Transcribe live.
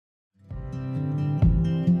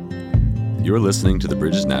You're listening to the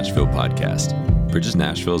Bridges Nashville podcast. Bridges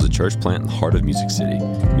Nashville is a church plant in the heart of Music City,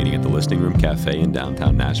 meeting at the Listening Room Cafe in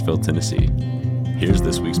downtown Nashville, Tennessee. Here's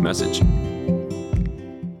this week's message.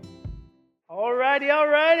 All righty.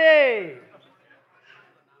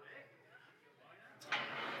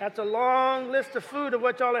 That's a long list of food of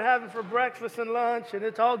what y'all are having for breakfast and lunch, and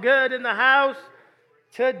it's all good in the house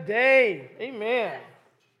today. Amen.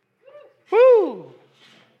 Woo!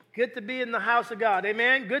 Good to be in the house of God.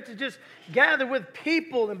 Amen. Good to just gather with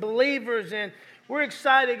people and believers, and we're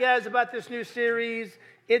excited, guys, about this new series.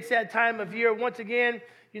 It's that time of year. Once again,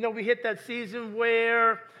 we hit that season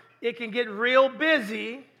where it can get real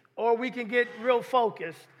busy or we can get real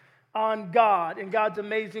focused on God and God's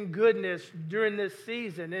amazing goodness during this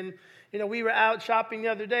season. And, we were out shopping the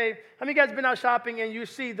other day. How many of you guys have been out shopping and you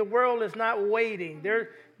see the world is not waiting?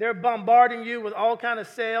 They're bombarding you with all kind of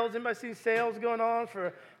sales. Anybody see sales going on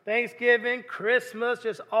for Thanksgiving, Christmas,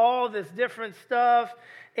 just all this different stuff?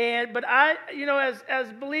 But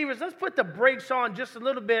as believers, let's put the brakes on just a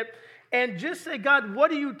little bit and just say, God,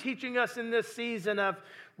 what are you teaching us in this season of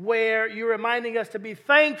where you're reminding us to be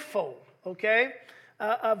thankful, okay,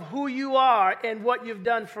 of who you are and what you've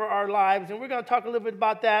done for our lives? And we're going to talk a little bit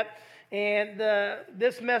about that. And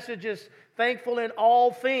this message is thankful in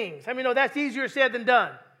all things. I mean, that's easier said than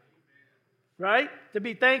done, right? To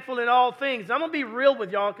be thankful in all things. I'm going to be real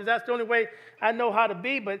with y'all because that's the only way I know how to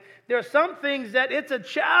be. But there are some things that it's a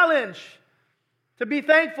challenge to be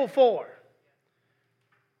thankful for.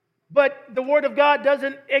 But the Word of God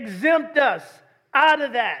doesn't exempt us out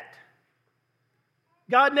of that.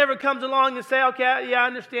 God never comes along and say, okay, yeah, I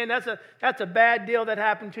understand. That's a bad deal that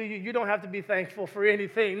happened to you. You don't have to be thankful for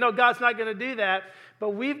anything. No, God's not going to do that. But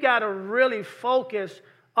we've got to really focus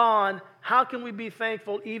on how can we be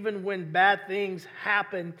thankful even when bad things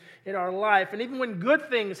happen in our life. And even when good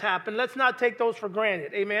things happen, let's not take those for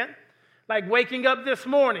granted. Amen? Like waking up this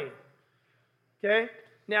morning. Okay?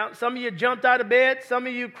 Now, some of you jumped out of bed. Some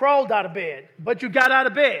of you crawled out of bed. But you got out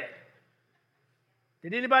of bed.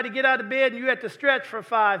 Did anybody get out of bed and you had to stretch for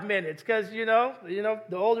 5 minutes? Because, the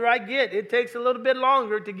older I get, it takes a little bit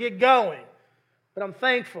longer to get going. But I'm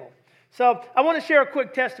thankful. So I want to share a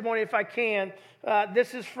quick testimony if I can.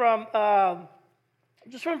 This is from a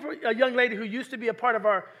young lady who used to be a part of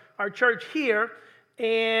our church here.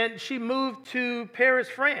 And she moved to Paris,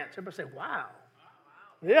 France. Everybody say, wow.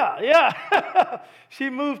 Yeah. She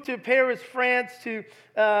moved to Paris, France to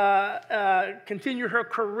continue her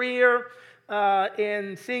career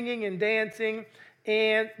in singing and dancing.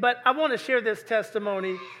 But I want to share this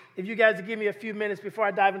testimony if you guys would give me a few minutes before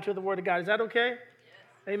I dive into the Word of God. Is that okay? Yes.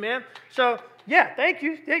 Amen. So, yeah, thank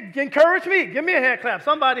you. Encourage me. Give me a hand clap.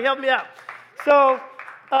 Somebody help me out. So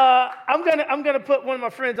I'm gonna put one of my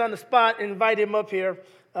friends on the spot and invite him up here.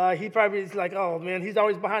 He probably is like, oh, man, he's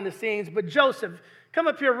always behind the scenes. But Joseph, come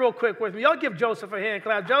up here real quick with me. Y'all give Joseph a hand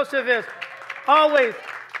clap. Joseph is always...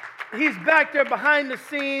 He's back there behind the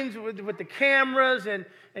scenes with the cameras and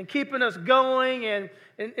keeping us going. And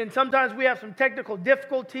sometimes we have some technical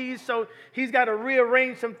difficulties, so he's got to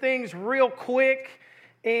rearrange some things real quick.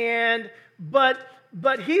 But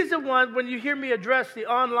he's the one, when you hear me address the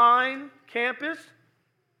online campus,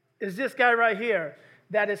 is this guy right here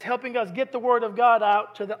that is helping us get the Word of God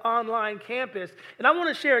out to the online campus. And I want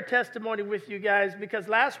to share a testimony with you guys because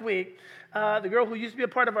last week, the girl who used to be a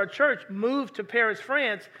part of our church moved to Paris,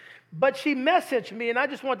 France. But she messaged me, and I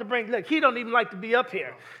just want to look, he don't even like to be up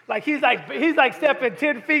here. Like, he's like stepping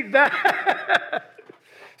 10 feet back.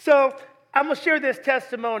 So I'm going to share this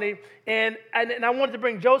testimony, and I wanted to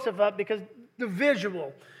bring Joseph up because the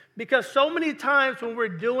visual. Because so many times when we're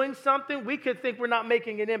doing something, we could think we're not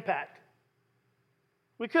making an impact.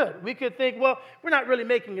 We could think, well, we're not really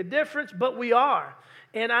making a difference, but we are.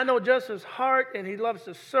 And I know Joseph's heart, and he loves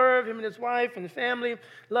to serve. Him and his wife and his family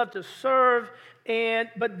love to serve.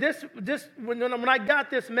 But when I got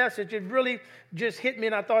this message, it really just hit me,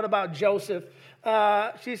 and I thought about Joseph.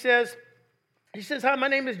 He says, hi, my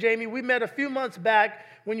name is Jamie. We met a few months back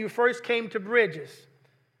when you first came to Bridges.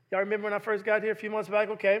 Y'all remember when I first got here a few months back?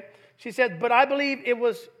 Okay. She said, but I believe it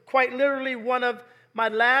was quite literally one of my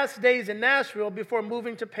last days in Nashville before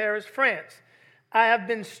moving to Paris, France. I have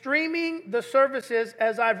been streaming the services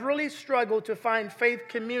as I've really struggled to find faith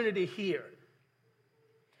community here.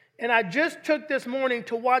 And I just took this morning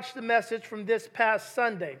to watch the message from this past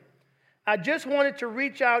Sunday. I just wanted to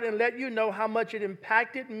reach out and let you know how much it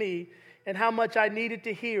impacted me and how much I needed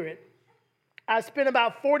to hear it. I spent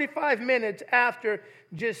about 45 minutes after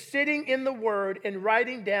just sitting in the Word and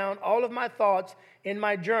writing down all of my thoughts in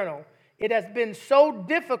my journal. It has been so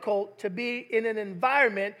difficult to be in an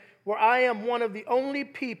environment where I am one of the only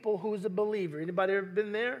people who is a believer. Anybody ever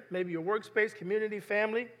been there? Maybe your workspace, community,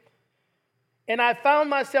 family. And I found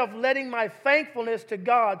myself letting my thankfulness to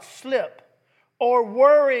God slip or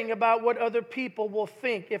worrying about what other people will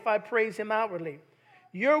think if I praise him outwardly.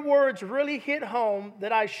 Your words really hit home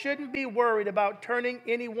that I shouldn't be worried about turning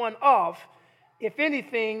anyone off. If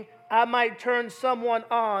anything, I might turn someone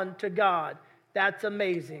on to God. That's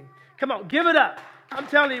amazing. Come on, give it up. I'm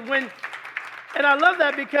telling you, and I love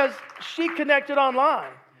that because she connected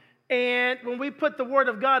online. And when we put the word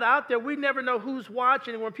of God out there, we never know who's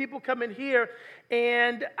watching. And when people come in here,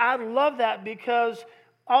 and I love that because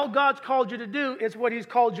all God's called you to do is what he's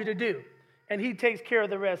called you to do. And he takes care of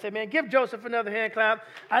the rest. Amen. Give Joseph another hand clap.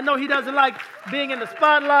 I know he doesn't like being in the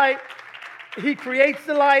spotlight. He creates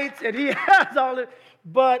the lights and he has all it.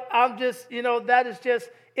 But I'm just, that is just,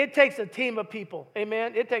 it takes a team of people.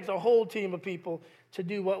 Amen. It takes a whole team of people to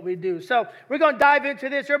do what we do. So we're going to dive into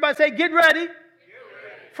this. Everybody say, get ready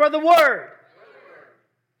for the word.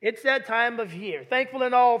 It's that time of year. Thankful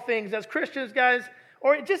in all things. As Christians, guys,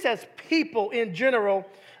 or just as people in general,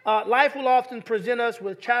 life will often present us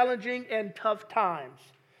with challenging and tough times.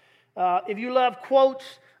 If you love quotes,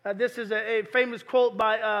 this is a famous quote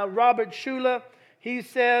by Robert Schuller. He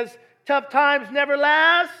says, tough times never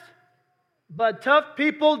last, but tough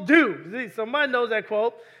people do. See, somebody knows that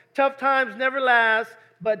quote. Tough times never last,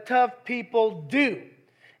 but tough people do.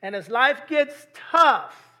 And as life gets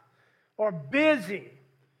tough or busy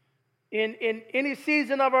in any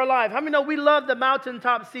season of our life, how many know we love the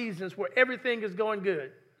mountaintop seasons where everything is going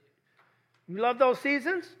good? You love those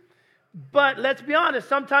seasons? But let's be honest,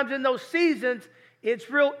 sometimes in those seasons, it's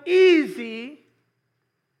real easy,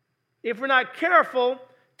 if we're not careful,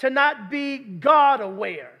 to not be God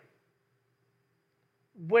aware.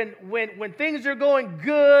 When things are going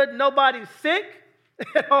good, nobody's sick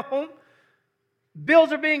at home,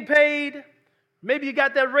 bills are being paid, maybe you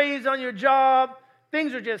got that raise on your job,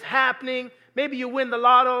 things are just happening, maybe you win the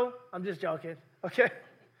lotto. I'm just joking, okay?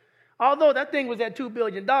 Although that thing was at $2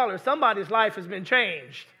 billion, somebody's life has been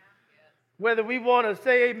changed. Whether we want to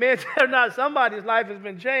say amen or not, somebody's life has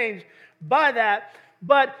been changed by that.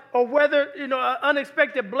 Or whether, an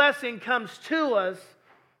unexpected blessing comes to us,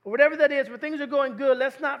 or whatever that is, when things are going good,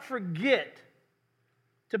 let's not forget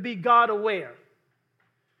to be God aware.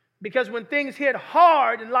 Because when things hit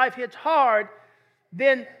hard and life hits hard,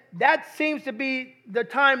 then that seems to be the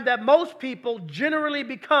time that most people generally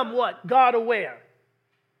become what? God aware.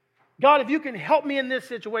 God, if you can help me in this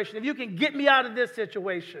situation, if you can get me out of this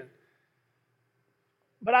situation.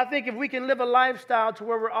 But I think if we can live a lifestyle to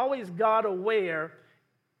where we're always God aware,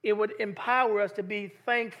 it would empower us to be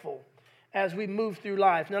thankful as we move through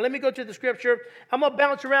life. Now, let me go to the scripture. I'm going to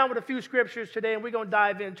bounce around with a few scriptures today, and we're going to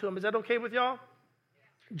dive into them. Is that okay with y'all?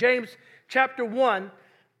 James chapter 1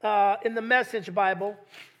 in the Message Bible,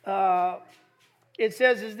 it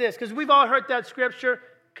says is this, because we've all heard that scripture,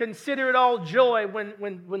 consider it all joy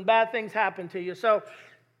when bad things happen to you. So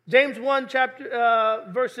James 1 chapter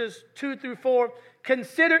verses 2 through 4,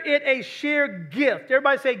 consider it a sheer gift.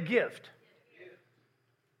 Everybody say gift.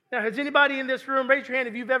 Now, has anybody in this room, raise your hand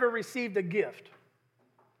if you've ever received a gift.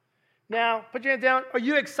 Now, put your hand down. Are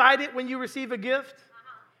you excited when you receive a gift?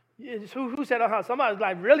 Who said, Somebody's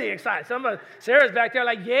like really excited. Sarah's back there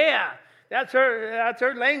like, yeah, that's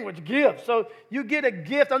her language, gift. So you get a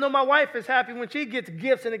gift. I know my wife is happy when she gets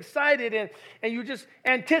gifts and excited, and you just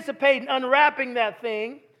anticipate unwrapping that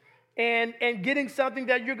thing and getting something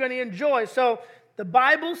that you're going to enjoy. So the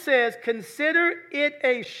Bible says, consider it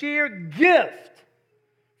a sheer gift,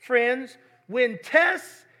 friends, when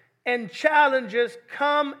tests and challenges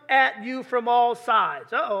come at you from all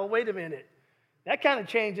sides. Wait a minute. That kind of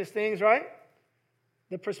changes things, right?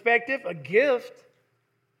 The perspective, a gift.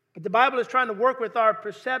 But the Bible is trying to work with our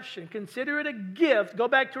perception. Consider it a gift. Go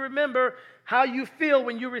back to remember how you feel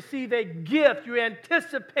when you receive a gift. You're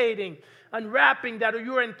anticipating unwrapping that, or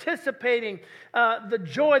you're anticipating the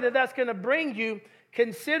joy that that's going to bring you.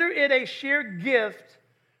 Consider it a sheer gift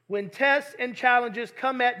when tests and challenges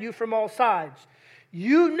come at you from all sides.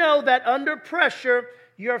 You know that under pressure,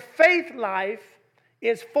 your faith life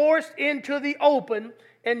is forced into the open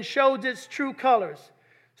and shows its true colors.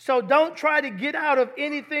 So don't try to get out of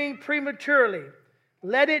anything prematurely.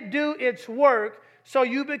 Let it do its work so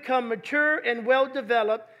you become mature and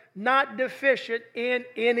well-developed, not deficient in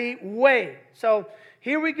any way. So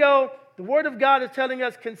here we go. The Word of God is telling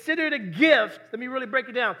us, consider it a gift. Let me really break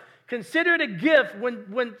it down. Consider it a gift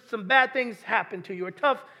when some bad things happen to you or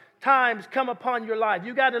tough times come upon your life.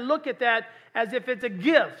 You got to look at that as if it's a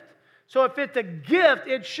gift. So if it's a gift,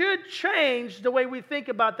 it should change the way we think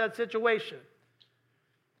about that situation.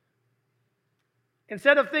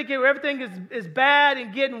 Instead of thinking everything is bad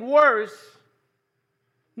and getting worse,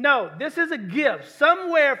 no, this is a gift.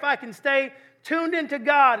 Somewhere, if I can stay tuned into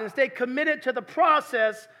God and stay committed to the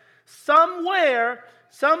process, somewhere,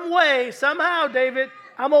 some way, somehow, David,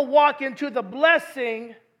 I'm going to walk into the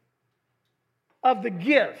blessing of the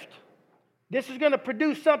gift. This is going to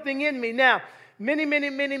produce something in me. Now,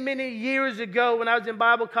 many years ago when I was in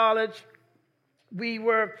Bible college,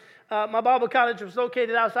 my Bible college was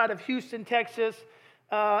located outside of Houston, Texas.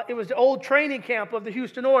 It was the old training camp of the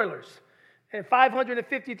Houston Oilers, and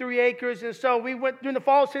 553 acres. And so we went, during the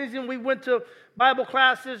fall season, we went to Bible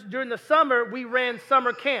classes. During the summer, we ran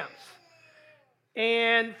summer camps.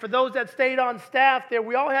 And for those that stayed on staff there,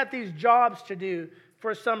 we all had these jobs to do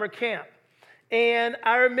for summer camp. And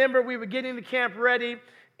I remember we were getting the camp ready,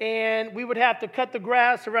 and we would have to cut the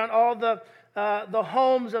grass around all the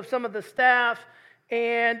homes of some of the staff.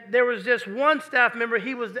 And there was this one staff member.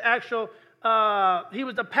 He was he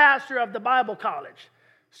was the pastor of the Bible college.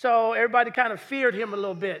 So everybody kind of feared him a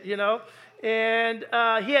little bit, you know. And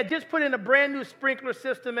he had just put in a brand new sprinkler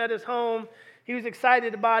system at his home. He was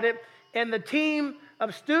excited about it. And the team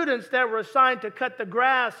of students that were assigned to cut the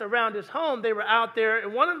grass around his home, they were out there.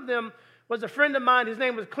 And one of them was a friend of mine. His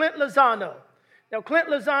name was Clint Lozano. Now, Clint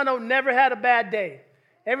Lozano never had a bad day.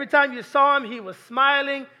 Every time you saw him, he was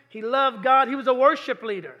smiling. He loved God. He was a worship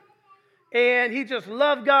leader. And he just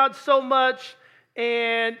loved God so much.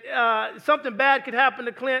 And something bad could happen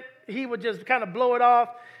to Clint, he would just kind of blow it off.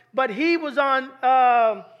 But he was on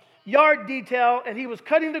yard detail, and he was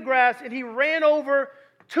cutting the grass, and he ran over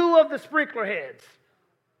 2 of the sprinkler heads.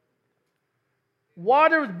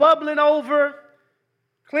 Water was bubbling over.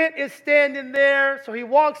 Clint is standing there, so he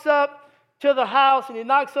walks up to the house, and he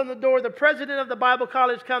knocks on the door. The president of the Bible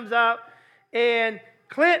college comes out, and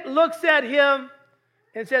Clint looks at him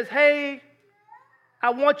and says, "Hey,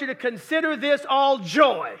 I want you to consider this all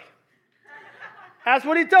joy." That's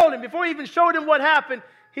what he told him. Before he even showed him what happened,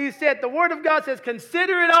 he said, the Word of God says,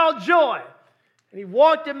 "Consider it all joy." And he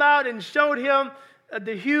walked him out and showed him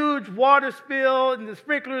the huge water spill and the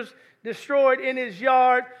sprinklers destroyed in his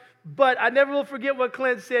yard. But I never will forget what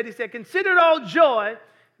Clint said. He said, "Consider it all joy."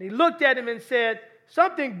 And he looked at him and said,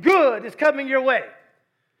 "Something good is coming your way."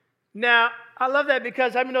 Now, I love that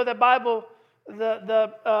because I know that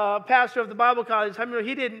the pastor of the Bible college, I mean,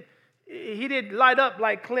 he didn't light up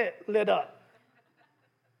like Clint lit up.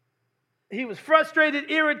 He was frustrated,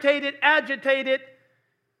 irritated, agitated.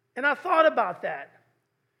 And I thought about that.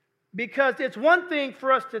 Because it's one thing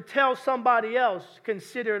for us to tell somebody else,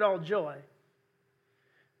 consider it all joy.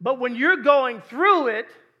 But when you're going through it,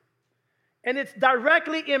 and it's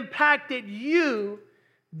directly impacted you,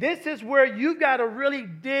 this is where you got to really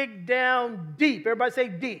dig down deep. Everybody say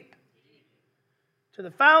deep. To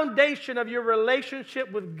the foundation of your relationship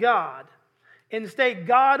with God, and stay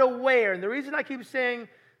God aware. And the reason I keep saying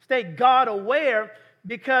stay God aware,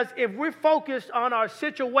 because if we're focused on our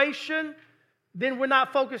situation, then we're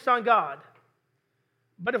not focused on God.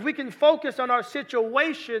 But if we can focus on our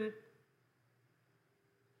situation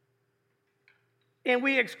and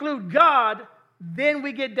we exclude God, then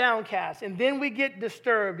we get downcast, and then we get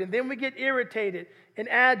disturbed, and then we get irritated and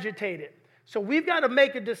agitated. So we've got to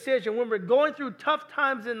make a decision when we're going through tough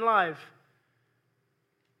times in life.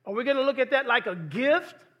 Are we going to look at that like a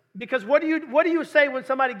gift? Because what do you say when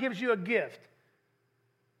somebody gives you a gift?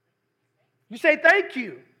 You say thank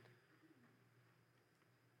you.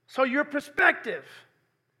 So your perspective.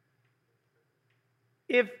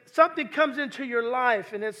 If something comes into your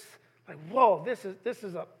life and it's like, whoa, this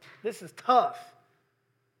is tough.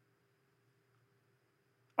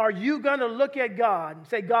 Are you going to look at God and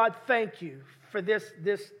say, "God, thank you for this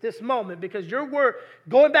moment"? Because your word,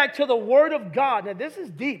 going back to the Word of God, now this is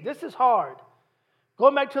deep, this is hard.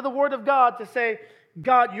 Going back to the Word of God to say,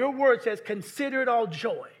 "God, your word says, consider it all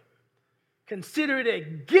joy. Consider it a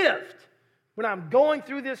gift when I'm going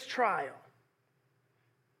through this trial."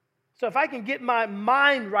 So if I can get my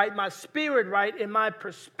mind right, my spirit right, and my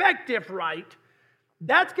perspective right,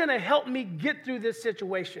 that's going to help me get through this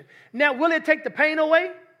situation. Now, will it take the pain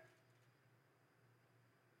away?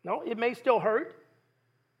 No, it may still hurt.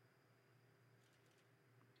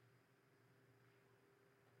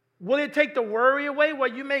 Will it take the worry away?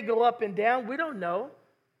 Well, you may go up and down. We don't know.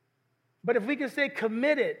 But if we can stay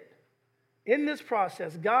committed in this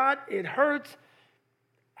process, God, it hurts.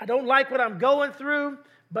 I don't like what I'm going through,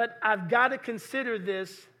 but I've got to consider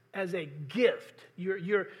this as a gift.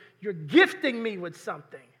 You're gifting me with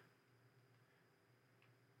something.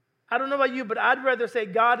 I don't know about you, but I'd rather say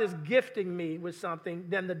God is gifting me with something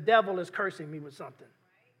than the devil is cursing me with something.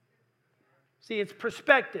 See, it's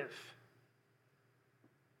perspective.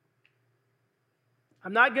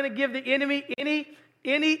 I'm not going to give the enemy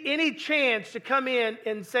any chance to come in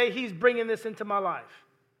and say he's bringing this into my life.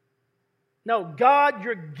 No, God,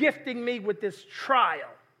 you're gifting me with this trial.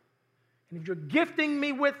 And if you're gifting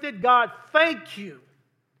me with it, God, thank you.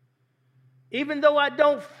 Even though I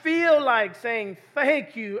don't feel like saying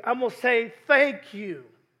thank you, I'm going to say thank you.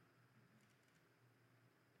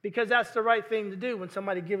 Because that's the right thing to do when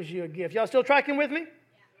somebody gives you a gift. Y'all still tracking with me? Yeah.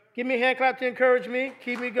 Give me a hand clap to encourage me.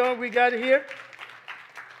 Keep me going. We got it here.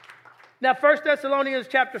 Now, 1 Thessalonians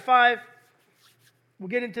chapter 5, we'll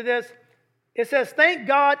get into this. It says, thank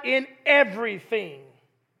God in everything,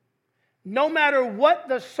 no matter what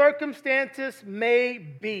the circumstances may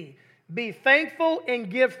be. Be thankful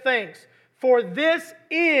and give thanks, for this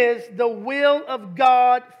is the will of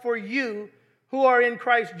God for you who are in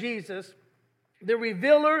Christ Jesus, the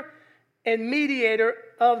revealer and mediator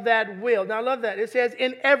of that will. Now, I love that. It says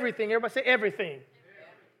in everything. Everybody say everything.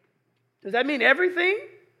 Does that mean everything?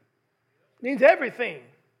 It means everything.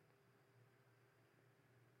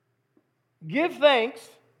 Give thanks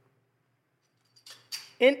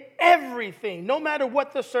in everything, no matter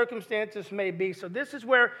what the circumstances may be. So this is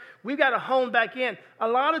where we've got to hone back in. A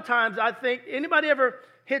lot of times I think, anybody ever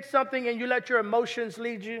hit something and you let your emotions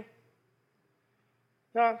lead you?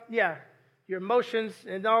 Yeah. Your emotions,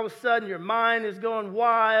 and all of a sudden your mind is going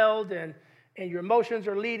wild and your emotions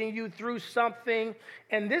are leading you through something.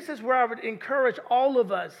 And this is where I would encourage all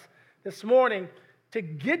of us this morning to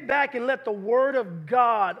get back and let the Word of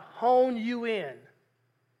God hone you in.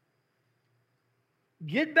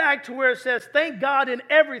 Get back to where it says, thank God in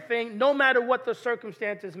everything, no matter what the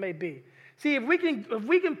circumstances may be. See, if we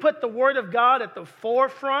can put the Word of God at the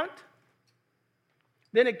forefront,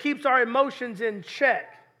 then it keeps our emotions in check.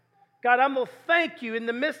 God, I'm going to thank you in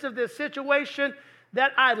the midst of this situation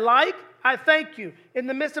that I like. I thank you. In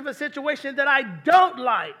the midst of a situation that I don't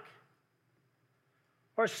like,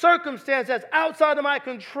 or circumstance that's outside of my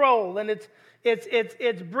control, and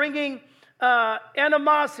it's bringing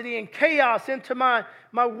animosity and chaos into my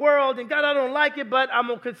world, and God, I don't like it, but I'm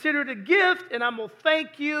going to consider it a gift, and I'm going to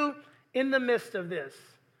thank you in the midst of this.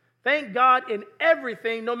 Thank God in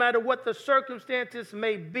everything, no matter what the circumstances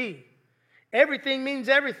may be. Everything means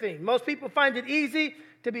everything. Most people find it easy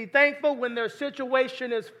to be thankful when their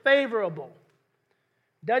situation is favorable.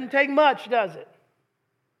 Doesn't take much, does it?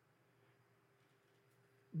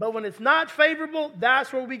 But when it's not favorable,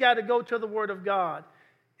 that's where we got to go to the Word of God.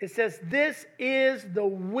 It says, this is the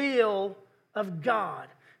will of God.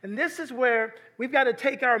 And this is where we've got to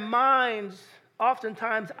take our minds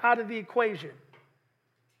oftentimes out of the equation.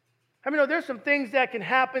 I mean, there's some things that can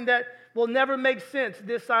happen that will never make sense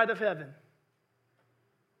this side of heaven.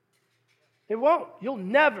 It won't. You'll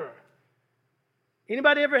never.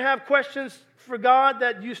 Anybody ever have questions for God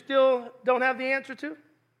that you still don't have the answer to?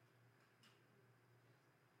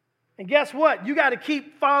 And guess what? You got to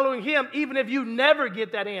keep following Him even if you never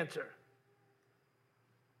get that answer.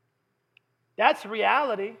 That's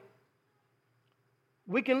reality.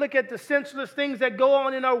 We can look at the senseless things that go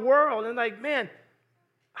on in our world and like, man,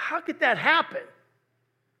 how could that happen?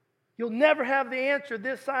 You'll never have the answer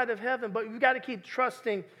this side of heaven, but you've got to keep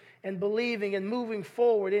trusting and believing and moving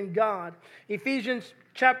forward in God. Ephesians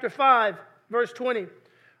chapter 5, verse 20.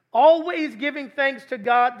 Always giving thanks to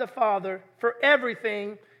God the Father for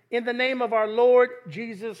everything in the name of our Lord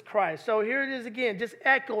Jesus Christ. So here it is again, just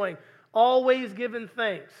echoing, always giving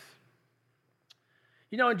thanks.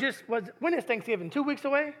 When is Thanksgiving? 2 weeks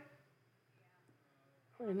away?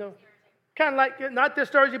 Kind of like, not this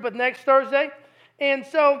Thursday, but next Thursday. And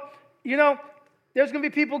so, there's going to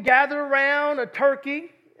be people gathered around a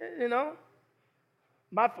turkey. We're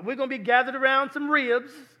going to be gathered around some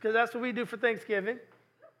ribs, because that's what we do for Thanksgiving.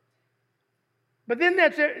 But then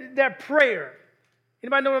that's that prayer.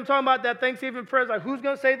 Anybody know what I'm talking about? That Thanksgiving prayer? Like, who's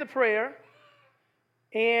going to say the prayer?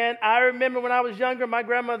 And I remember when I was younger, my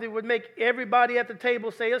grandmother would make everybody at the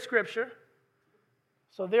table say a scripture.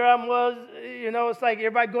 So there I was, it's like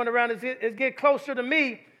everybody going around is get closer to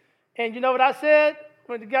me. And you know what I said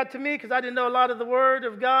when it got to me? Because I didn't know a lot of the Word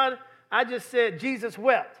of God. I just said, Jesus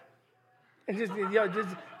wept. And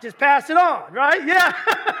just pass it on, right?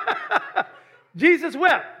 Yeah. Jesus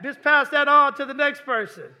wept. Just pass that on to the next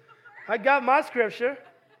person. I got my scripture.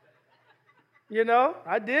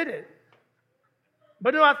 I did it.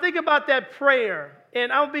 But I think about that prayer,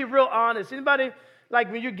 and I'll be real honest. Anybody,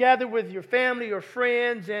 like when you gather with your family or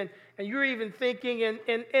friends, and you're even thinking,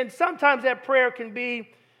 and sometimes that prayer can be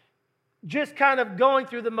just kind of going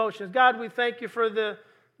through the motions. God, we thank you for the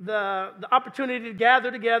opportunity to gather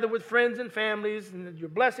together with friends and families, and your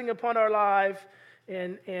blessing upon our life,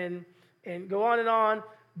 and go on and on.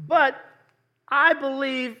 But I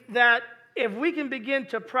believe that if we can begin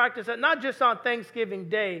to practice that, not just on Thanksgiving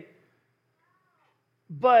Day,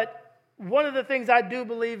 but one of the things I do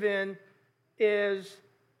believe in is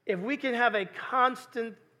if we can have a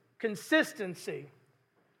constant consistency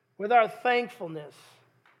with our thankfulness.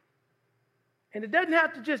 And it doesn't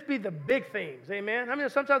have to just be the big things, amen? I mean,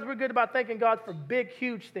 sometimes we're good about thanking God for big,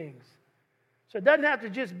 huge things. So it doesn't have to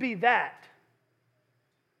just be that.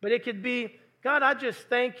 But it could be, God, I just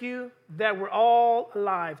thank you that we're all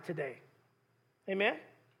alive today. Amen?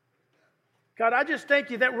 God, I just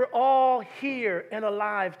thank you that we're all here and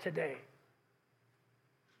alive today.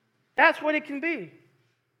 That's what it can be.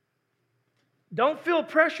 Don't feel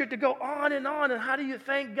pressured to go on and how do you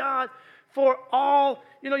thank God for all,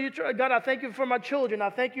 God, I thank you for my children. I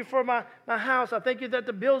thank you for my house. I thank you that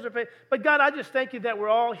the bills are paid. But God, I just thank you that we're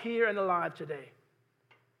all here and alive today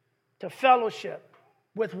to fellowship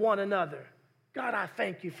with one another. God, I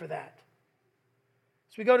thank you for that.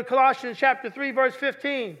 So we go to Colossians chapter 3, verse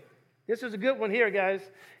 15. This is a good one here, guys.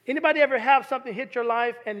 Anybody ever have something hit your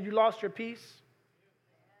life and you lost your peace?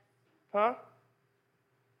 Huh?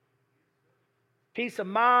 Peace of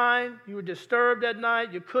mind. You were disturbed at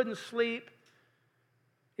night. You couldn't sleep.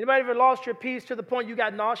 Anybody ever lost your peace to the point you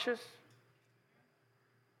got nauseous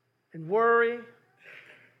and worry?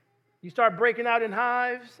 You start breaking out in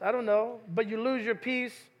hives. I don't know. But you lose your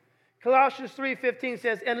peace. Colossians 3:15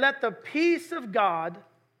 says, and let the peace of God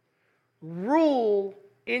rule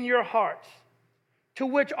in your hearts, to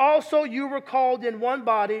which also you were called in one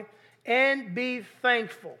body, and be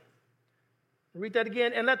thankful. Read that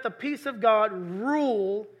again. And let the peace of God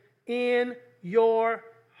rule in your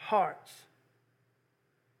hearts.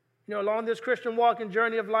 Along this Christian walk and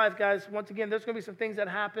journey of life, guys, once again, there's going to be some things that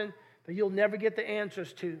happen that you'll never get the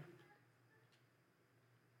answers to.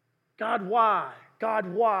 God, why? God,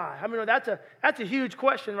 why? I mean, that's a huge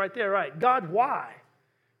question right there, right? God, why?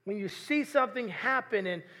 When you see something happen,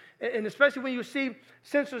 and especially when you see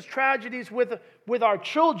senseless tragedies with our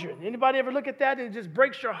children. Anybody ever look at that and it just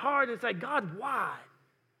breaks your heart? And it's like, God, why?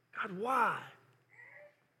 God, why?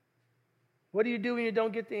 What do you do when you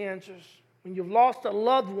don't get the answers? When you've lost a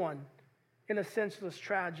loved one in a senseless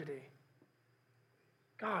tragedy?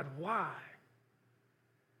 God, why?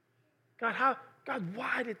 God,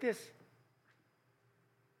 why did this?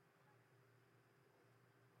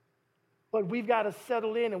 But we've got to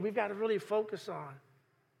settle in and we've got to really focus on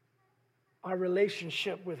our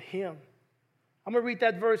relationship with Him. I'm going to read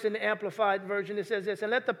that verse in the Amplified Version. It says this, and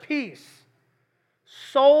let the peace,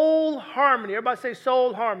 soul harmony, everybody say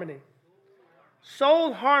soul harmony.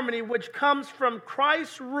 Soul harmony, which comes from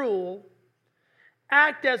Christ's rule,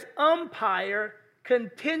 act as umpire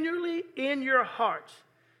continually in your hearts,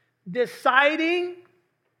 deciding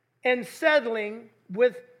and settling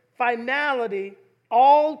with finality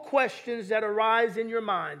all questions that arise in your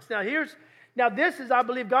minds. Now this is, I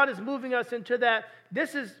believe God is moving us into that.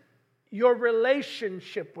 This is your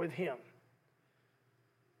relationship with Him.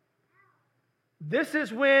 This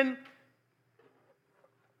is when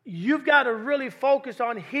you've got to really focus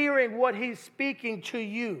on hearing what He's speaking to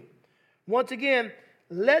you. Once again,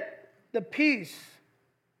 let the peace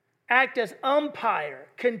act as umpire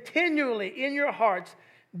continually in your hearts,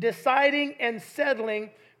 deciding and settling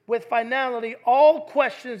with finality all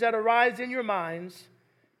questions that arise in your minds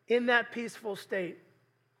in that peaceful state.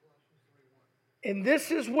 And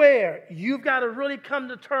this is where you've got to really come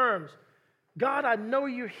to terms. God, I know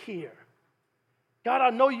you're here. God, I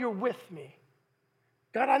know you're with me.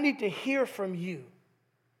 God, I need to hear from you.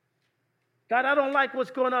 God, I don't like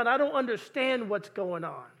what's going on. I don't understand what's going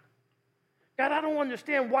on. God, I don't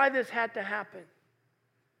understand why this had to happen.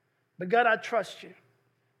 But God, I trust you.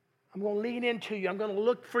 I'm going to lean into you. I'm going to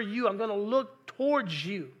look for you. I'm going to look towards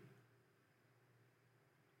you.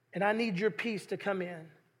 And I need your peace to come in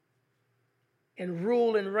and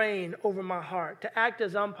rule and reign over my heart, to act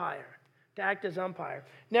as umpire, to act as umpire.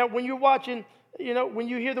 Now, when you're watching, when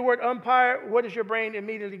you hear the word umpire, what does your brain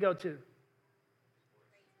immediately go to?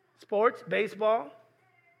 Sports, baseball,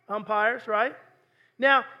 umpires, right?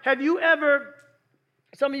 Now, have you ever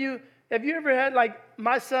had, like,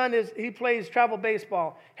 my son he plays travel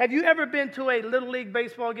baseball. Have you ever been to a Little League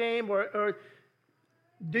baseball game or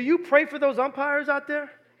do you pray for those umpires out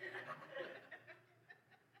there?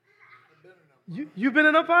 You've been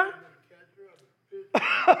an umpire?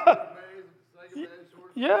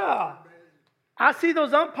 Yeah. I see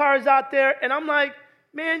those umpires out there and I'm like,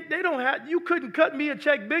 man, you couldn't cut me a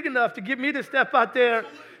check big enough to get me to step out there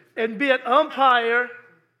and be an umpire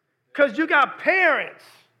because you got parents.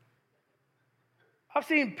 I've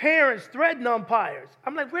seen parents threaten umpires.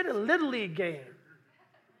 I'm like, we're at a Little League game.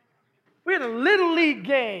 We're at a Little League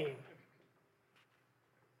game.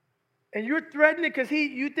 And you're threatening because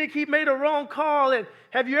you think he made a wrong call. And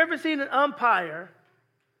have you ever seen an umpire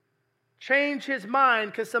change his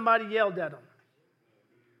mind because somebody yelled at him?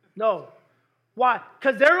 No. Why?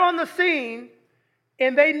 Because they're on the scene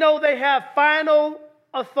and they know they have final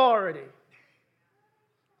authority.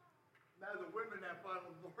 Now the women have final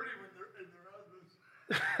authority when they're in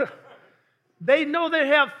their husbands. They know they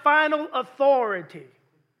have final authority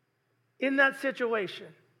in that situation.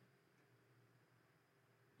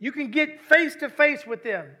 You can get face to face with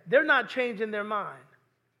them. They're not changing their mind.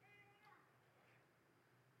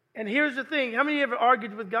 And here's the thing. How many of you ever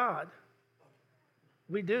argued with God?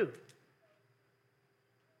 We do.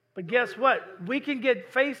 But guess what? We can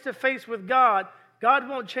get face to face with God. God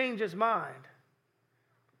won't change his mind.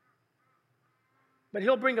 But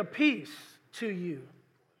he'll bring a peace to you.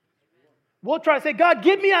 We'll try to say, God,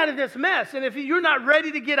 get me out of this mess. And if you're not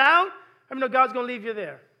ready to get out, I know God's going to leave you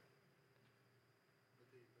there.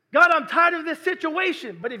 God, I'm tired of this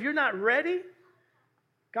situation. But if you're not ready,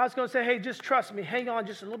 God's going to say, hey, just trust me. Hang on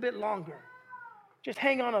just a little bit longer. Just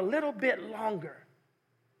hang on a little bit longer.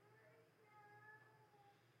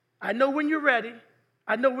 I know when you're ready.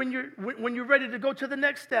 I know when you're ready to go to the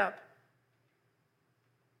next step.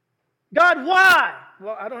 God, why?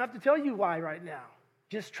 Well, I don't have to tell you why right now.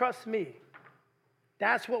 Just trust me.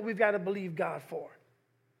 That's what we've got to believe God for.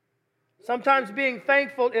 Sometimes being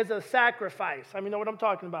thankful is a sacrifice. I mean, you know what I'm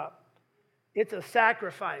talking about. It's a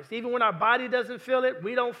sacrifice. Even when our body doesn't feel it,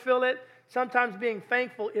 we don't feel it. Sometimes being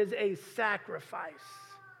thankful is a sacrifice.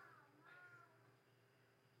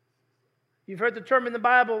 You've heard the term in the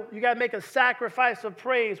Bible, you got to make a sacrifice of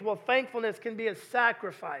praise. Well, thankfulness can be a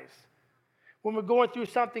sacrifice. When we're going through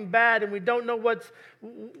something bad and we don't know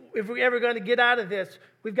if we're ever going to get out of this,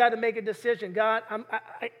 we've got to make a decision. God,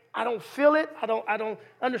 I don't feel it. I don't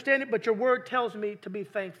understand it, but your word tells me to be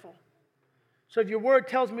thankful. So if your word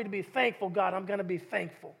tells me to be thankful, God, I'm going to be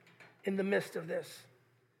thankful in the midst of this.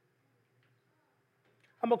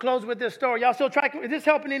 I'm going to close with this story. Y'all still tracking? Is this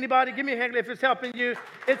helping anybody? Give me a hand if it's helping you.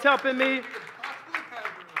 It's helping me.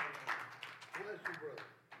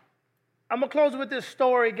 I'm going to close with this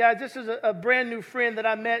story, guys. This is a brand new friend that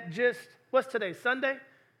I met what's today, Sunday?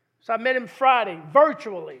 So I met him Friday,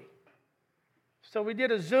 virtually. So we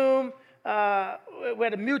did a Zoom. We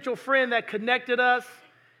had a mutual friend that connected us.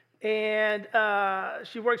 And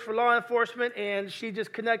she works for law enforcement, and she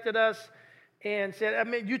just connected us and said,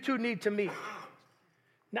 you two need to meet.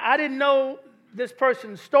 Now, I didn't know this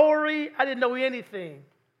person's story. I didn't know anything.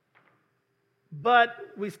 But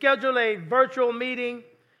we scheduled a virtual meeting,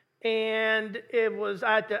 and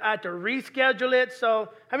I had to reschedule it. So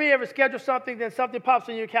how many ever schedule something, then something pops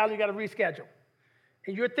in your calendar, you got to reschedule?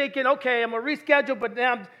 And you're thinking, okay, I'm going to reschedule, but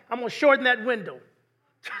now I'm going to shorten that window.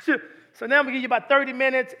 So now I'm going to give you about 30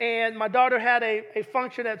 minutes, and my daughter had a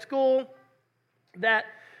function at school that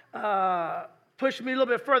pushed me a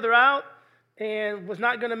little bit further out and was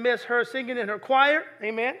not going to miss her singing in her choir.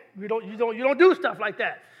 Amen. You don't do stuff like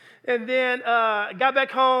that. And then got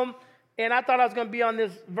back home, and I thought I was going to be on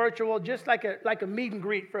this virtual, just like a meet and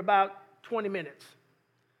greet for about 20 minutes.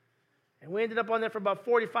 And we ended up on there for about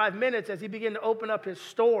 45 minutes as he began to open up his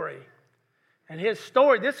story. And his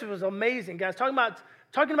story, this was amazing, guys.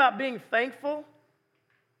 Talking about being thankful,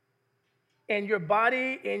 and your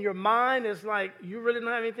body and your mind is like, you really don't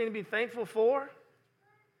have anything to be thankful for?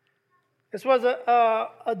 This was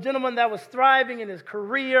a gentleman that was thriving in his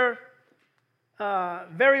career,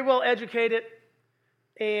 very well educated,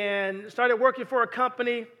 and started working for a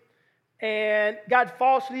company and got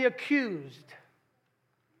falsely accused.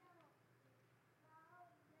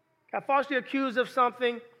 Got falsely accused of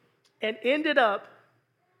something and ended up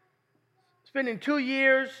spending 2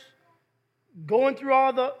 years going through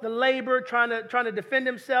all the labor, trying to defend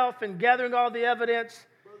himself and gathering all the evidence.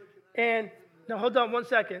 And now hold on one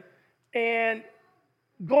second. And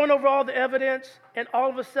going over all the evidence, and all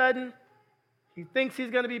of a sudden, he thinks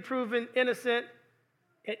he's going to be proven innocent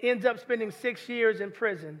and ends up spending 6 years in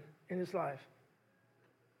prison in his life.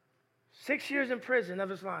 6 years in prison of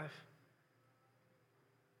his life.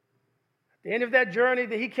 At the end of that journey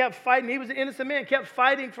that he kept fighting, he was an innocent man, kept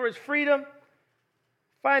fighting for his freedom.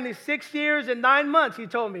 Finally, 6 years and 9 months, he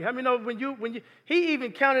told me. I mean, he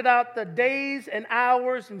even counted out the days and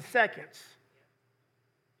hours and seconds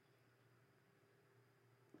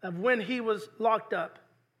of when he was locked up.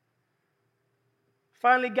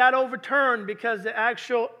 Finally got overturned because the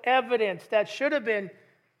actual evidence that should have been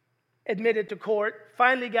admitted to court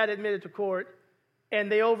finally got admitted to court,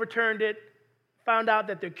 and they overturned it, found out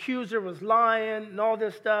that the accuser was lying and all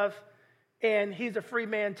this stuff, and he's a free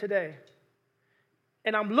man today.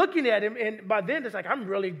 And I'm looking at him, and by then it's like, I'm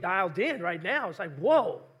really dialed in right now. It's like,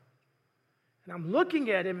 whoa. And I'm looking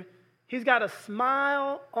at him. He's got a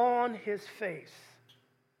smile on his face.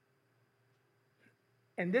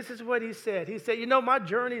 And this is what he said. He said, my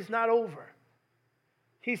journey's not over.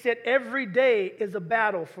 He said, every day is a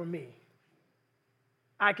battle for me.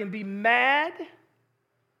 I can be mad,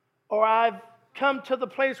 or I've come to the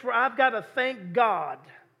place where I've got to thank God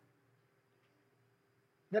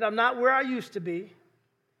that I'm not where I used to be.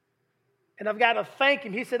 And I've got to thank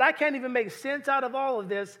him. He said, I can't even make sense out of all of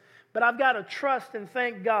this, but I've got to trust and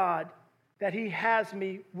thank God that he has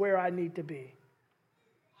me where I need to be.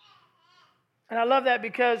 And I love that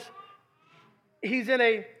because he's in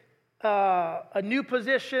a new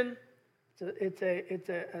position. It's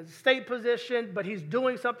a state position, but he's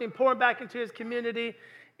doing something, pouring back into his community.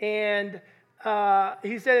 And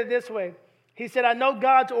he said it this way. He said, I know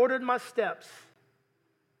God's ordered my steps.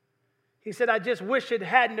 He said, I just wish it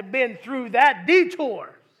hadn't have been through that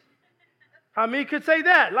detour. I mean, you could say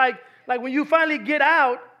that. Like when you finally get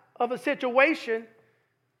out of a situation,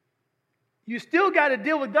 you still got to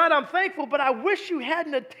deal with God. I'm thankful, but I wish you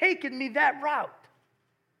hadn't have taken me that route.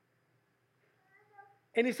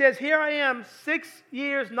 And he says, here I am, 6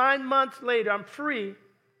 years, 9 months later. I'm free,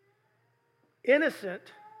 innocent.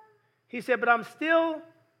 He said, but I'm still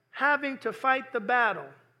having to fight the battle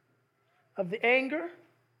of the anger,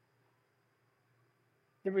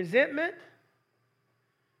 the resentment.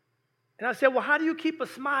 And I said, well, how do you keep a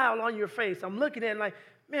smile on your face? I'm looking at it like,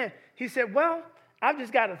 man. He said, well, I've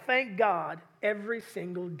just got to thank God every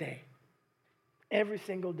single day. Every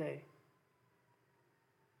single day.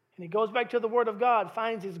 And he goes back to the Word of God,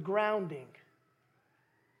 finds his grounding.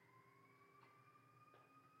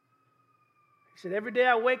 He said, every day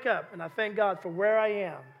I wake up and I thank God for where I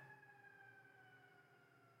am.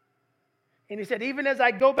 And he said, even as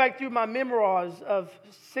I go back through my memoirs of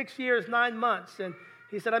 6 years, 9 months, and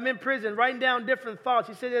he said, I'm in prison writing down different thoughts.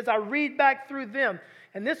 He said, as I read back through them,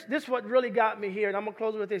 and this is what really got me here, and I'm going to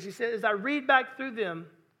close with this. He said, as I read back through them,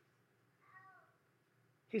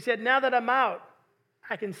 he said, now that I'm out,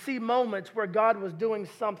 I can see moments where God was doing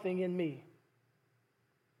something in me,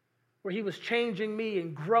 where he was changing me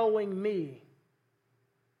and growing me,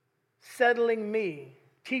 settling me,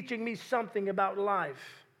 teaching me something about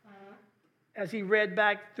life. As he read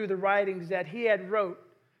back through the writings that he had wrote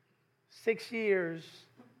 6 years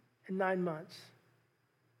and 9 months.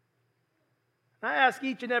 I ask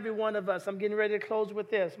each and every one of us, I'm getting ready to close with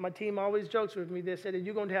this. My team always jokes with me. They said, are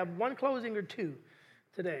you going to have one closing or two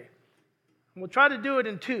today? And we'll try to do it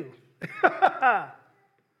in two. My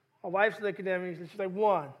wife's looking at me. She's like,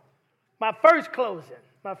 one. My first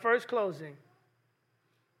closing.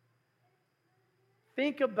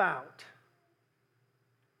 Think about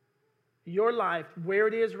your life, where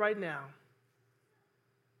it is right now.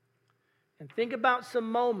 And think about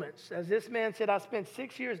some moments. As this man said, I spent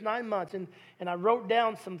 6 years, 9 months, and I wrote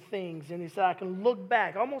down some things. And he said, I can look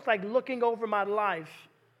back, almost like looking over my life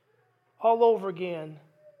all over again,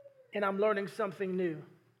 and I'm learning something new.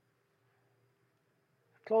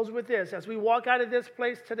 I'll close with this. As we walk out of this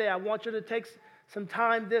place today, I want you to take some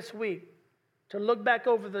time this week to look back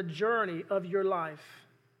over the journey of your life.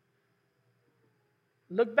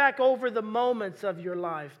 Look back over the moments of your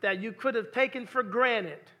life that you could have taken for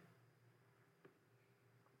granted.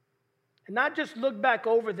 And not just look back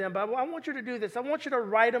over them, but I want you to do this. I want you to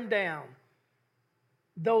write them down.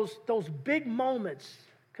 Those big moments.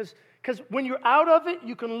 Because when you're out of it,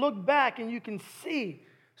 you can look back and you can see.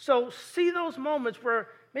 So see those moments where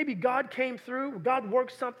maybe God came through, where God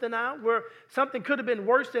worked something out, where something could have been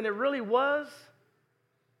worse than it really was.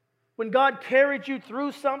 When God carried you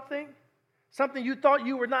through something you thought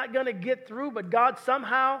you were not going to get through, but God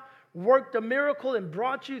somehow worked a miracle and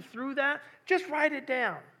brought you through that. Just write it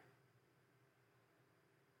down.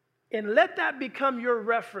 And let that become your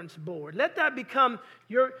reference board. Let that become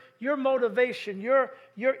your motivation, your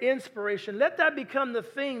inspiration. Let that become the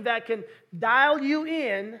thing that can dial you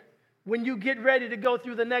in when you get ready to go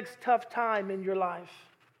through the next tough time in your life.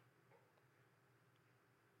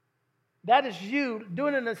 That is you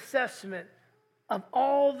doing an assessment of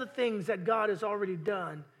all the things that God has already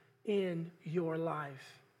done in your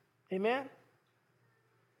life. Amen?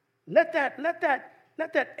 Let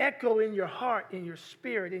that echo in your heart, in your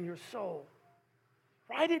spirit, in your soul.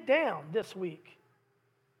 Write it down this week.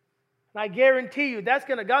 And I guarantee you, God's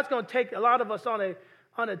going to take a lot of us on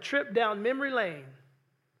a trip down memory lane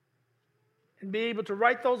and be able to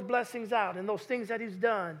write those blessings out and those things that he's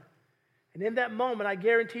done. And in that moment, I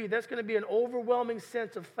guarantee you, there's going to be an overwhelming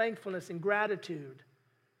sense of thankfulness and gratitude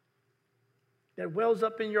that wells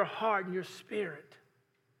up in your heart and your spirit.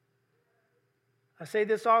 I say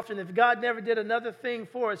this often, if God never did another thing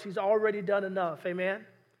for us, he's already done enough. Amen?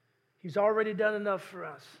 He's already done enough for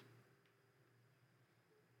us.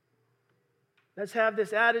 Let's have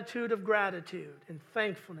this attitude of gratitude and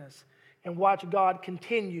thankfulness and watch God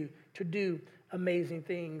continue to do amazing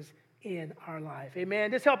things in our life. Amen.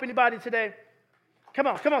 Does this help anybody today? Come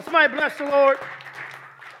on. Somebody bless the Lord.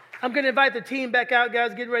 I'm going to invite the team back out,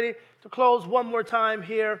 guys. Get ready to close one more time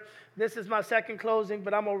here. This is my second closing,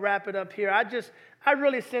 but I'm going to wrap it up here. I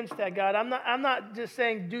really sense that, God. I'm not just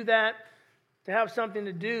saying do that to have something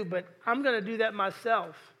to do, but I'm going to do that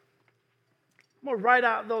myself. I'm going to write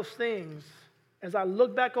out those things as I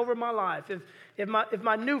look back over my life. If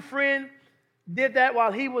my new friend did that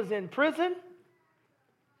while he was in prison,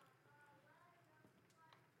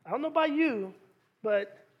 I don't know about you,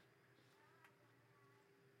 but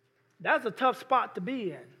that's a tough spot to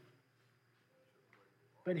be in.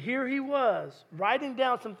 But here he was, writing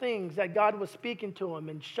down some things that God was speaking to him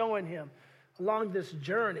and showing him along this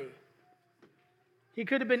journey. He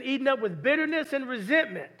could have been eaten up with bitterness and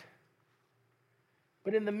resentment.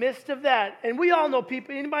 But in the midst of that, and we all know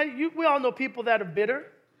people, we all know people that are bitter,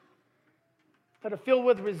 that are filled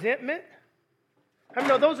with resentment. I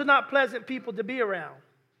mean, those are not pleasant people to be around.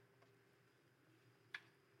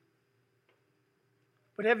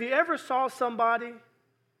 But have you ever saw somebody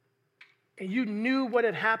and you knew what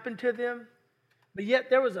had happened to them, but yet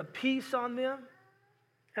there was a peace on them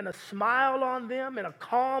and a smile on them and a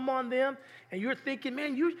calm on them, and you're thinking,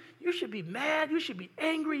 man, you should be mad, you should be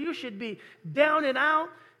angry, you should be down and out,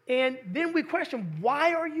 and then we question,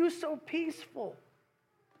 why are you so peaceful?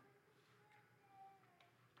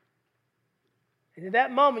 And in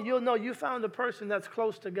that moment, you'll know you found a person that's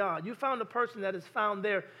close to God. You found a person that has found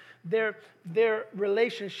their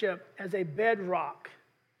relationship as a bedrock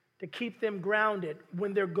to keep them grounded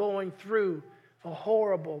when they're going through a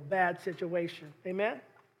horrible, bad situation. Amen?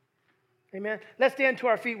 Amen. Let's stand to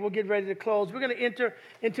our feet. We'll get ready to close. We're going to enter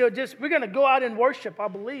into we're going to go out and worship, I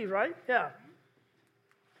believe, right? Yeah.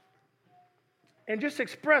 And just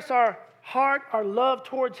express our heart, our love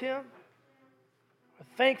towards him, our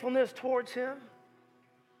thankfulness towards him,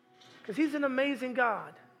 because he's an amazing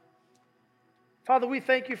God. Father, we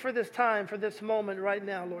thank you for this time, for this moment right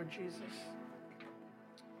now, Lord Jesus.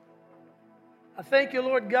 I thank you,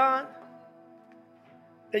 Lord God,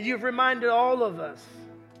 that you've reminded all of us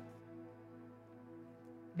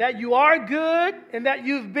that you are good and that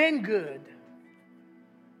you've been good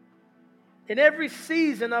in every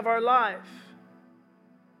season of our life.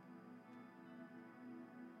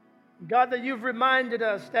 God, that you've reminded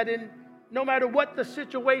us that no matter what the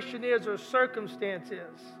situation is or circumstance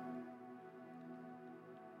is,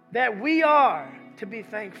 that we are to be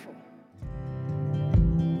thankful.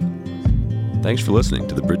 Thanks for listening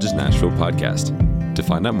to the Bridges Nashville podcast. To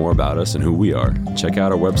find out more about us and who we are, check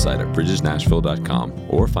out our website at bridgesnashville.com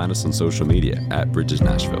or find us on social media at Bridges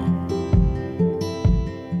Nashville.